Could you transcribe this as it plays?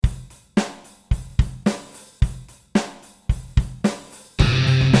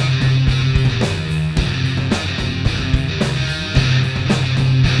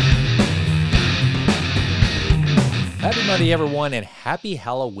money, everyone, and happy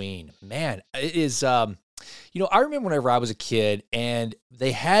Halloween. Man, it is, I remember whenever I was a kid and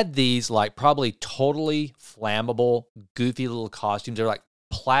they had these like probably totally flammable, goofy little costumes. They're like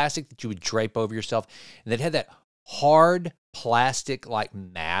plastic that you would drape over yourself. And they'd had that hard plastic like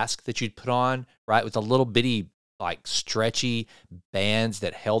mask that you'd put on, right? With a little bitty, like stretchy bands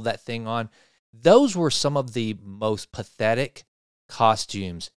that held that thing on. Those were some of the most pathetic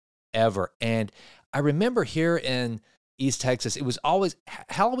costumes ever. And I remember here in East Texas, it was always,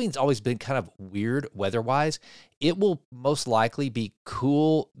 Halloween's always been kind of weird weather-wise. It will most likely be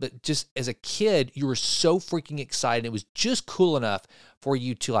cool, but just as a kid, you were so freaking excited. It was just cool enough for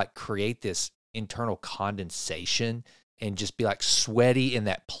you to like create this internal condensation and just be like sweaty in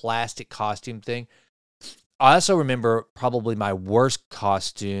that plastic costume thing. I also remember probably my worst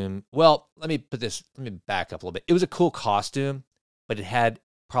costume. Well, let me back up a little bit. It was a cool costume, but it had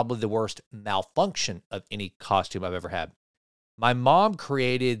probably the worst malfunction of any costume I've ever had. My mom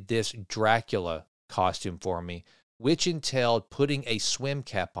created this Dracula costume for me, which entailed putting a swim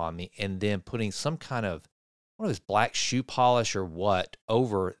cap on me and then putting some kind of, what was black shoe polish or what,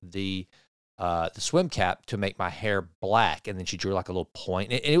 over the swim cap to make my hair black. And then she drew like a little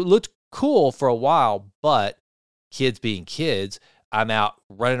point. And it looked cool for a while, but kids being kids, I'm out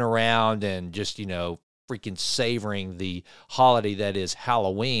running around and just, freaking savoring the holiday that is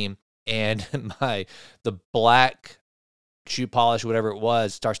Halloween, and the black shoe polish, whatever it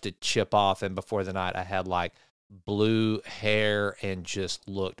was, starts to chip off, and before the night I had like blue hair and just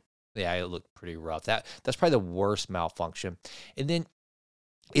it looked pretty rough. That's probably the worst malfunction. And then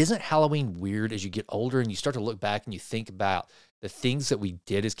isn't Halloween weird as you get older and you start to look back and you think about the things that we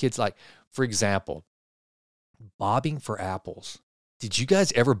did as kids? Like, for example, bobbing for apples. Did you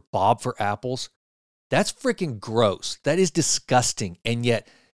guys ever bob for apples? That's freaking gross. That is disgusting. And yet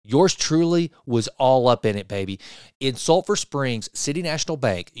yours truly was all up in it, baby. In Sulphur Springs, City National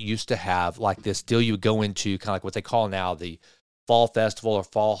Bank used to have like this deal you would go into, kind of like what they call now the fall festival or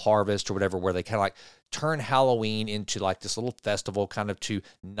fall harvest or whatever, where they kind of like turn Halloween into like this little festival kind of to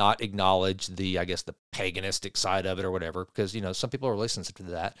not acknowledge the, I guess, the paganistic side of it or whatever, because, some people are listening to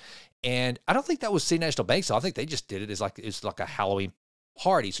that. And I don't think that was City National Bank. So I think they just did it as like, it's like a Halloween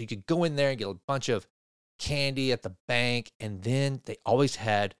party. So you could go in there and get a bunch of candy at the bank, and then they always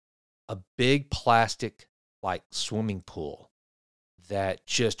had a big plastic like swimming pool that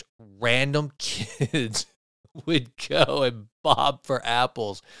just random kids would go and bob for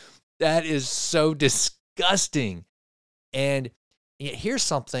apples. That is so disgusting. And here's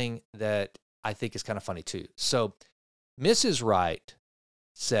something that I think is kind of funny too. So Mrs. Wright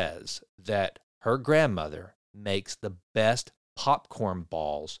says that her grandmother makes the best popcorn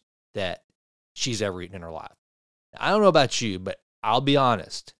balls that she's ever eaten in her life. I don't know about you, but I'll be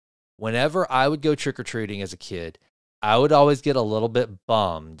honest. Whenever I would go trick-or-treating as a kid, I would always get a little bit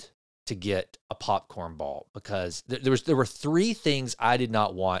bummed to get a popcorn ball because there were three things I did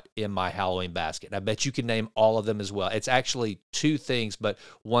not want in my Halloween basket. And I bet you can name all of them as well. It's actually two things, but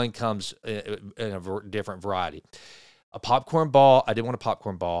one comes in a different variety. A popcorn ball. I didn't want a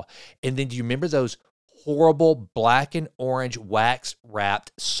popcorn ball. And then do you remember those horrible black and orange wax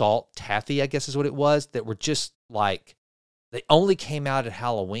wrapped salt taffy, I guess is what it was, that were just like, they only came out at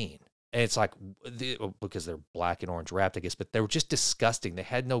Halloween. And it's like, because they're black and orange wrapped, I guess, but they were just disgusting. They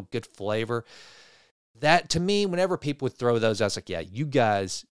had no good flavor. That, to me, whenever people would throw those, I was like, yeah, you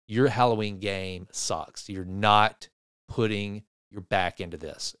guys, your Halloween game sucks. You're not putting your back into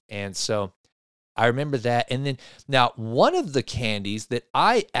this. And so I remember that. And then, now, one of the candies that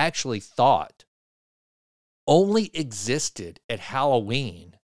I actually thought only existed at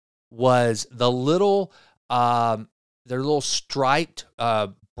Halloween was the little, their little striped,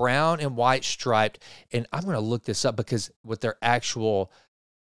 brown and white striped, and I'm going to look this up because what their actual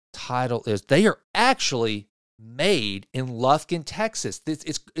title is, they are actually made in Lufkin, Texas.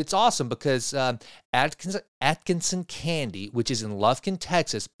 It's awesome because Atkinson Candy, which is in Lufkin,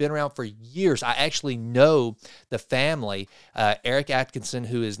 Texas, been around for years. I actually know the family, Eric Atkinson,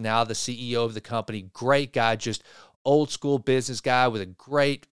 who is now the CEO of the company. Great guy, just old school business guy with a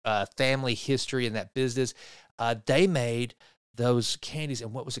great family history in that business. They made those candies,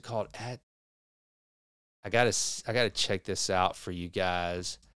 and what was it called? I gotta check this out for you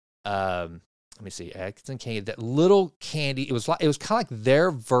guys. Let me see, Atkinson Candy. That little candy. It was kind of like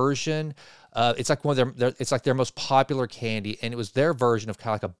their version. It's like one of it's like their most popular candy, and it was their version of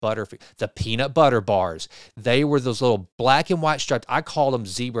kind of like a the peanut butter bars. They were those little black and white striped. I called them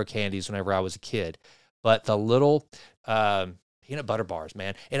zebra candies whenever I was a kid, but the little peanut butter bars,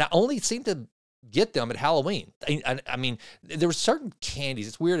 man. And I only seem to get them at Halloween. I mean, there were certain candies.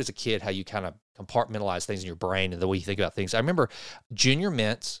 It's weird as a kid how you kind of compartmentalize things in your brain and the way you think about things. I remember Junior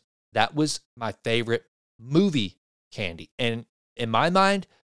Mints. That was my favorite movie candy. And in my mind,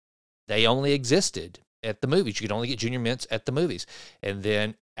 they only existed at the movies. You could only get Junior Mints at the movies. And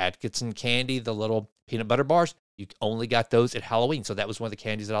then Atkinson candy, the little peanut butter bars, you only got those at Halloween. So that was one of the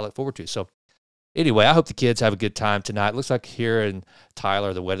candies that I look forward to. So anyway, I hope the kids have a good time tonight. Looks like here in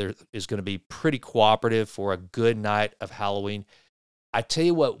Tyler, the weather is going to be pretty cooperative for a good night of Halloween. I tell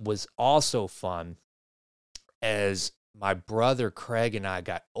you what was also fun, as my brother Craig and I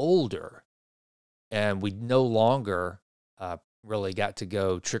got older, and we no longer really got to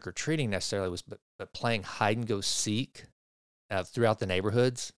go trick-or-treating necessarily, but playing hide-and-go-seek throughout the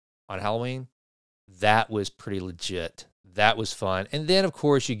neighborhoods on Halloween. That was pretty legit. That was fun. And then, of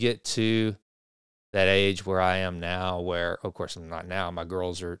course, you get to that age where I am now, where, of course, I'm not now. My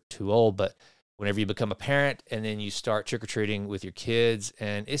girls are too old, but whenever you become a parent and then you start trick-or-treating with your kids,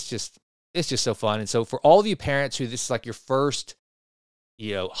 and it's just so fun. And so for all of you parents who this is like your first,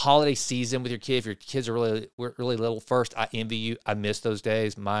 holiday season with your kid, if your kids are really little first, I envy you. I miss those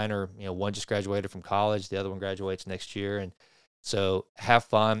days. Mine are, one just graduated from college. The other one graduates next year. And so have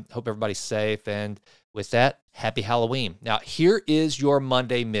fun. Hope everybody's safe. And with that, happy Halloween. Now, here is your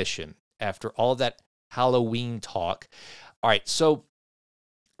Monday mission after all of that Halloween talk. All right, so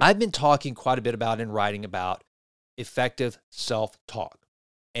I've been talking quite a bit about and writing about effective self-talk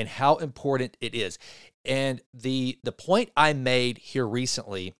and how important it is. And the point I made here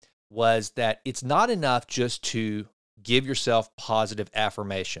recently was that it's not enough just to give yourself positive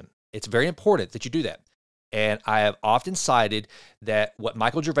affirmation. It's very important that you do that. And I have often cited that what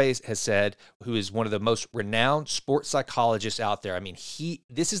Michael Gervais has said, who is one of the most renowned sports psychologists out there. I mean,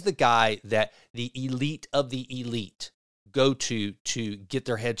 this is the guy that the elite of the elite go to get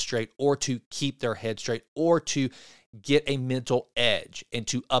their head straight, or to keep their head straight, or to get a mental edge and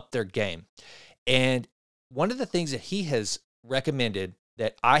to up their game. And one of the things that he has recommended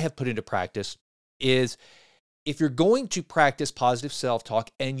that I have put into practice is, if you're going to practice positive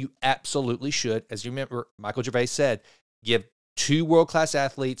self-talk, and you absolutely should, as you remember, Michael Gervais said, give 2 world-class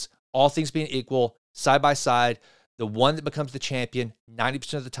athletes, all things being equal, side by side, the one that becomes the champion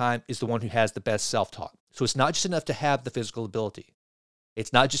 90% of the time is the one who has the best self-talk. So it's not just enough to have the physical ability.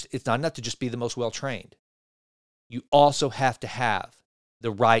 It's not enough to just be the most well-trained. You also have to have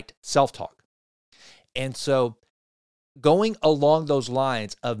the right self-talk. And so going along those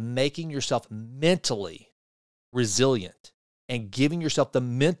lines of making yourself mentally resilient and giving yourself the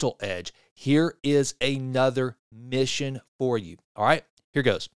mental edge, here is another mission for you. All right, here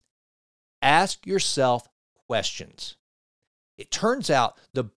goes. Ask yourself questions. It turns out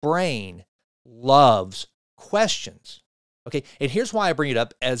the brain loves questions. Okay, and here's why I bring it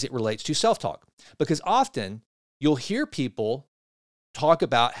up as it relates to self-talk. Because often you'll hear people talk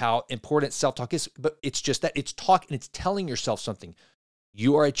about how important self-talk is, but it's just that it's talk, and it's telling yourself something.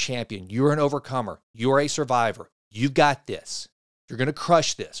 You are a champion. You're an overcomer. You're a survivor. You've got this. You're going to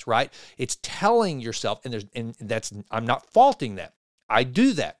crush this, right? It's telling yourself, and that's, I'm not faulting that. I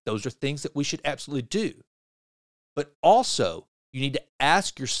do that. Those are things that we should absolutely do. But also, you need to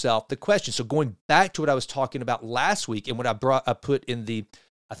ask yourself the question. So going back to what I was talking about last week, and what I put in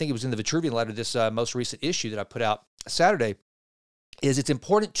I think it was in the Vitruvian letter, this most recent issue that I put out Saturday, is it's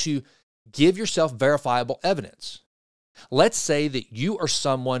important to give yourself verifiable evidence. Let's say that you are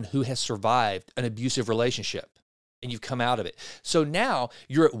someone who has survived an abusive relationship and you've come out of it. So now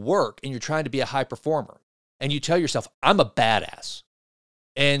you're at work and you're trying to be a high performer, and you tell yourself, I'm a badass.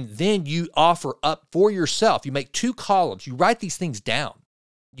 And then you offer up for yourself. You make 2 columns. You write these things down.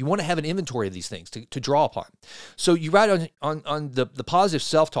 You want to have an inventory of these things to draw upon. So you write on the positive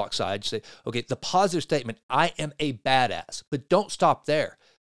self-talk side, you say, okay, the positive statement, I am a badass. But don't stop there.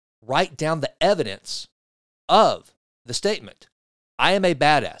 Write down the evidence of the statement. I am a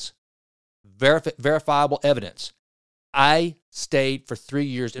badass. Verifiable evidence. I stayed for 3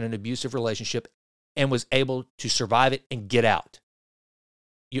 years in an abusive relationship and was able to survive it and get out.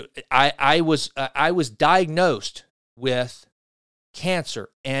 I was diagnosed with cancer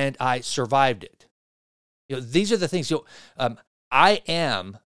and I survived it. These are the things. I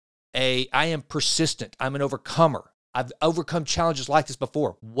am persistent. I'm an overcomer. I've overcome challenges like this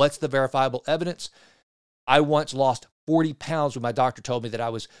before. What's the verifiable evidence? I once lost 40 pounds when my doctor told me that I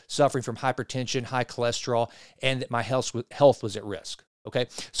was suffering from hypertension, high cholesterol, and that my health was at risk. Okay,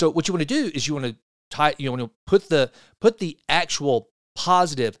 so what you want to do is you want to put the actual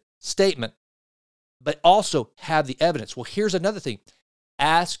positive statement, but also have the evidence. Well, here's another thing.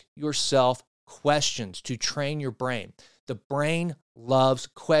 Ask yourself questions to train your brain. The brain loves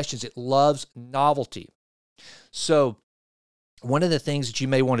questions. It loves novelty. So one of the things that you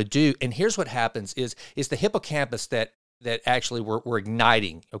may want to do, and here's what happens is the hippocampus that actually we're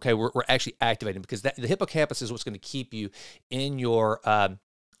igniting, okay? We're actually activating, because the hippocampus is what's going to keep you in your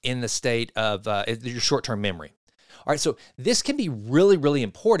in the state of your short-term memory. All right, so this can be really, really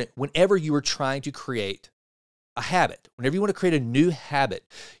important whenever you are trying to create a habit. Whenever you want to create a new habit,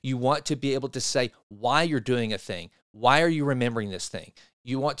 you want to be able to say why you're doing a thing. Why are you remembering this thing?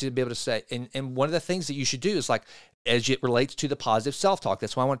 You want to be able to say, and one of the things that you should do is, like, as it relates to the positive self-talk,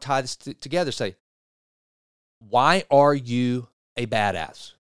 that's why I want to tie this together, say, why are you a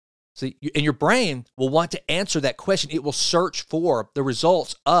badass? See, and your brain will want to answer that question. It will search for the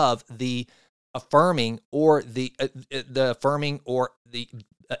results of the affirming or the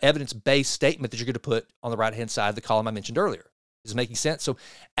evidence-based statement that you're going to put on the right-hand side of the column I mentioned earlier. Is it making sense? So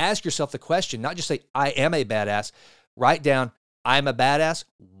ask yourself the question, not just say, I am a badass. Write down, I'm a badass.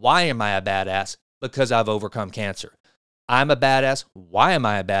 Why am I a badass? Because I've overcome cancer. I'm a badass. Why am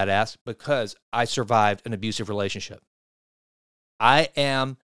I a badass? Because I survived an abusive relationship. I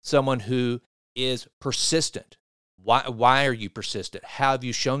am someone who is persistent. Why are you persistent? How have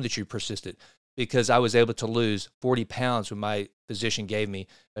you shown that you're persistent? Because I was able to lose 40 pounds when my physician gave me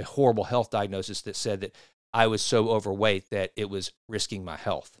a horrible health diagnosis that said that I was so overweight that it was risking my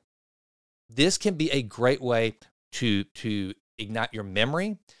health. This can be a great way to ignite your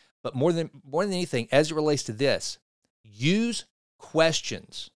memory, but more than anything, as it relates to this, use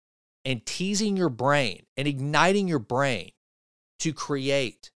questions and teasing your brain and igniting your brain to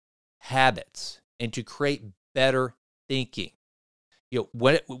create habits and to create better thinking.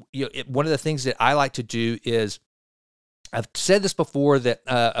 One of the things that I like to do is, I've said this before, that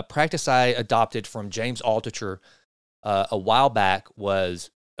a practice I adopted from James Altucher a while back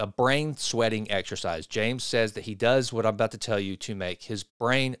was a brain sweating exercise. James says that he does what I'm about to tell you to make his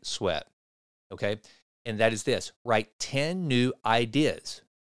brain sweat, okay? And that is this: write 10 new ideas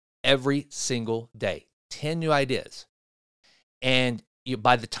every single day. 10 new ideas. And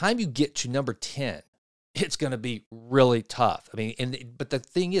by the time you get to number 10, it's going to be really tough. I mean, but the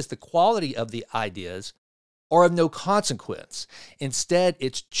thing is, the quality of the ideas are of no consequence. Instead,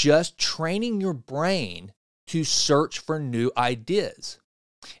 it's just training your brain to search for new ideas.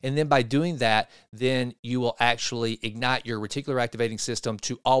 And then by doing that, then you will actually ignite your reticular activating system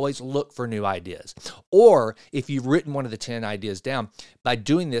to always look for new ideas. Or if you've written one of the 10 ideas down, by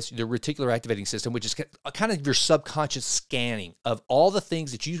doing this, the reticular activating system, which is kind of your subconscious scanning of all the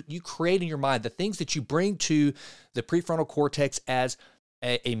things that you create in your mind, the things that you bring to the prefrontal cortex as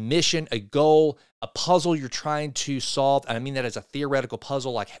a mission, a goal, a puzzle you're trying to solve. And I mean that as a theoretical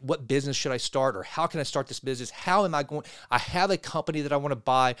puzzle, like, what business should I start, or how can I start this business? How am I going? I have a company that I want to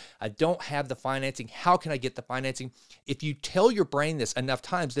buy. I don't have the financing. How can I get the financing? If you tell your brain this enough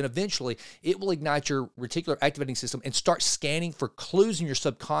times, then eventually it will ignite your reticular activating system and start scanning for clues in your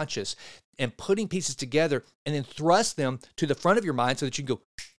subconscious and putting pieces together, and then thrust them to the front of your mind so that you can go,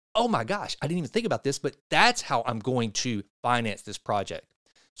 oh my gosh, I didn't even think about this, but that's how I'm going to finance this project.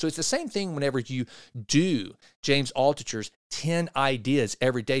 So it's the same thing whenever you do James Altucher's 10 ideas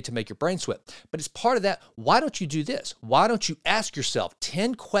every day to make your brain sweat. But as part of that, why don't you do this? Why don't you ask yourself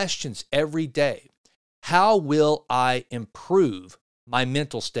 10 questions every day? How will I improve my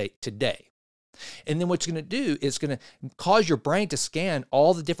mental state today? And then what you're going to do is going to cause your brain to scan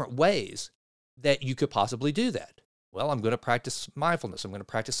all the different ways that you could possibly do that. Well, I'm going to practice mindfulness. I'm going to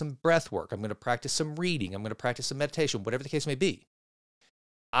practice some breath work. I'm going to practice some reading. I'm going to practice some meditation, whatever the case may be.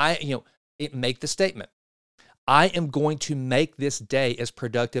 Make the statement, I am going to make this day as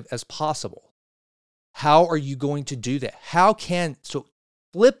productive as possible. How are you going to do that? So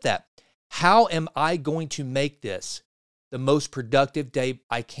flip that. How am I going to make this the most productive day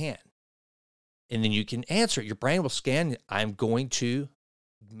I can? And then you can answer it. Your brain will scan. I'm going to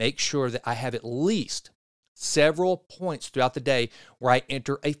make sure that I have at least several points throughout the day where I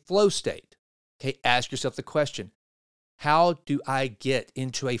enter a flow state. Okay, ask yourself the question, how do I get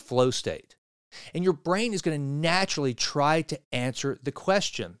into a flow state? And your brain is going to naturally try to answer the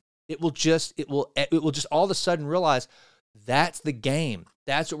question. It will just all of a sudden realize that's the game.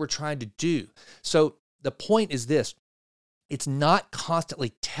 That's what we're trying to do. So the point is this: it's not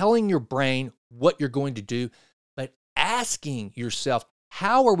constantly telling your brain what you're going to do, but asking yourself,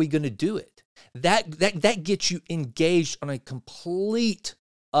 how are we going to do it? That gets you engaged on a complete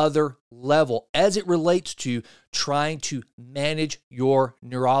other level as it relates to trying to manage your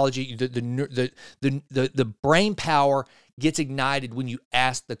neurology. The brain power gets ignited when you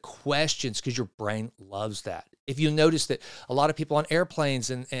ask the questions, because your brain loves that. If you notice that a lot of people on airplanes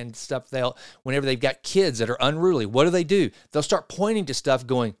and stuff, whenever they've got kids that are unruly, what do? They'll start pointing to stuff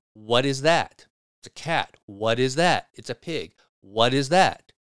going, what is that? It's a cat. What is that? It's a pig. What is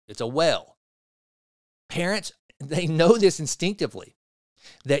that? It's a whale. Parents, they know this instinctively,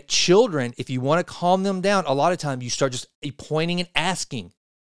 that children, if you want to calm them down, a lot of times you start just pointing and asking.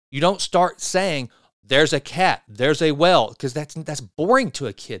 You don't start saying, there's a cat, there's a whale, because that's boring to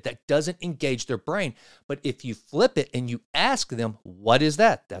a kid. That doesn't engage their brain. But if you flip it and you ask them, what is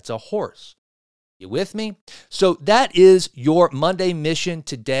that? That's a horse. You with me? So that is your Monday mission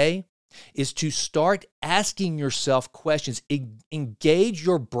today, is to start asking yourself questions. Engage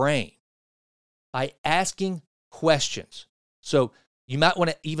your brain by asking questions. So you might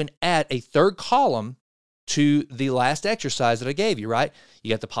want to even add a third column to the last exercise that I gave you, right?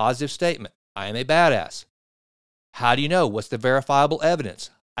 You got the positive statement. I am a badass. How do you know? What's the verifiable evidence?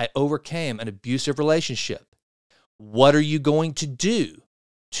 I overcame an abusive relationship. What are you going to do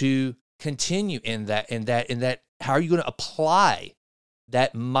to continue in that? How are you going to apply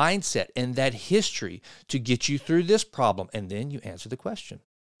that mindset and that history to get you through this problem? And then you answer the question.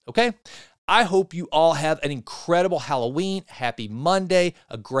 Okay? I hope you all have an incredible Halloween. Happy Monday,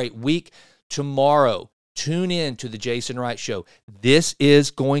 a great week. Tomorrow, tune in to the Jason Wright Show. This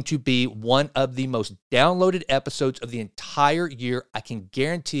is going to be one of the most downloaded episodes of the entire year. I can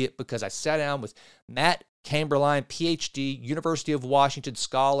guarantee it, because I sat down with Matt Camberline, PhD, University of Washington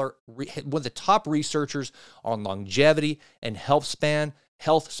scholar, one of the top researchers on longevity and health span,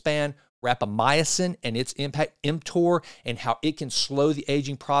 rapamycin and its impact, mTOR, and how it can slow the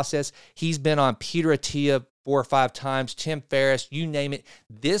aging process. He's been on Peter Attia 4 or 5 times, Tim Ferriss, you name it.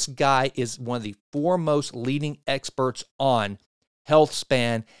 This guy is one of the foremost leading experts on health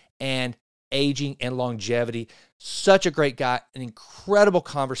span and aging and longevity. Such a great guy, an incredible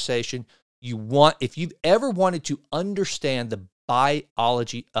conversation. If you've ever wanted to understand the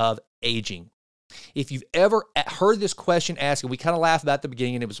biology of aging, if you've ever heard this question asked, and we kind of laughed about it at the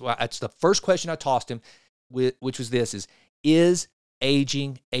beginning, and it's the first question I tossed him, which was this: is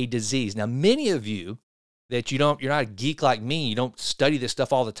aging a disease? Now, many of you that you're not a geek like me, you don't study this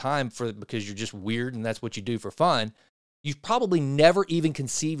stuff all the time because you're just weird and that's what you do for fun. You've probably never even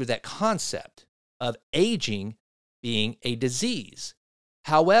conceived of that concept of aging being a disease.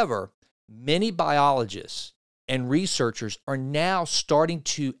 However, many biologists and researchers are now starting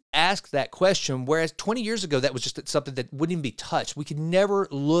to ask that question, whereas 20 years ago, that was just something that wouldn't even be touched. We could never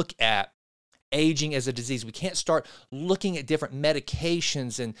look at aging as a disease. We can't start looking at different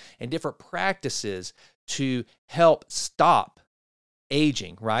medications and different practices to help stop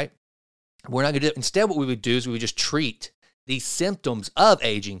aging, right? We're not going to do it. Instead, what we would do is we would just treat these symptoms of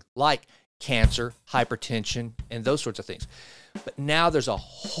aging, like cancer, hypertension, and those sorts of things. But now there's a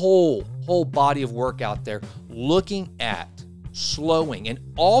whole body of work out there looking at slowing and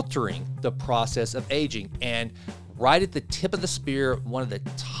altering the process of aging. And right at the tip of the spear, one of the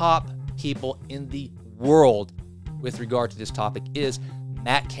top people in the world with regard to this topic is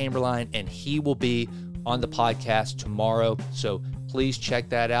Matt Camberline, and he will be on the podcast tomorrow. So please check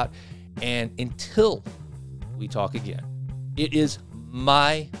that out. And until we talk again, it is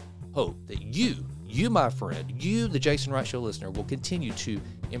my hope that you, my friend, you, the Jason Wright Show listener, will continue to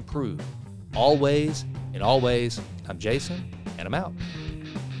improve always and always. I'm Jason, and I'm out.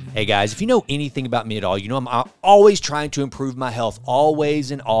 Hey guys, if you know anything about me at all, you know I'm always trying to improve my health,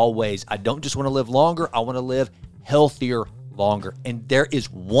 always and always. I don't just want to live longer, I want to live healthier longer. And there is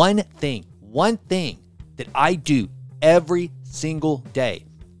one thing that I do every single day,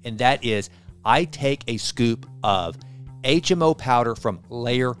 and that is I take a scoop of HMO powder from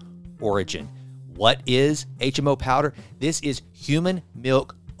Layer Origin. What is HMO powder? This is human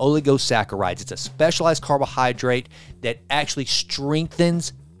milk oligosaccharides. It's a specialized carbohydrate that actually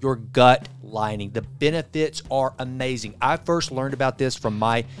strengthens your gut lining. The benefits are amazing. I first learned about this from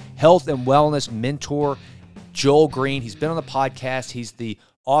my health and wellness mentor, Joel Green. He's been on the podcast. He's the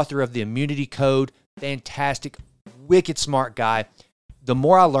author of The Immunity Code. Fantastic, wicked smart guy. The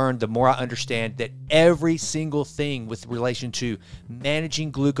more I learn, the more I understand that every single thing with relation to managing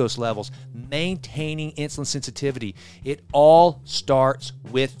glucose levels, maintaining insulin sensitivity, it all starts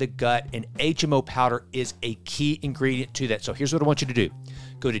with the gut, and HMO powder is a key ingredient to that. So here's what I want you to do.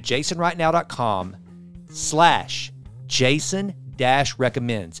 Go to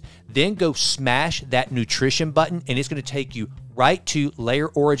jasonrightnow.com/Jason-recommends. Then go smash that nutrition button, and it's going to take you right to Layer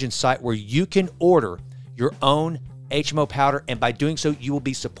Origin site where you can order your own HMO powder, and by doing so, you will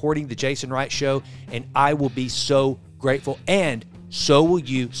be supporting the Jason Wright Show, and I will be so grateful, and so will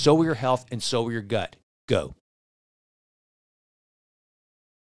you, so will your health, and so will your gut. Go.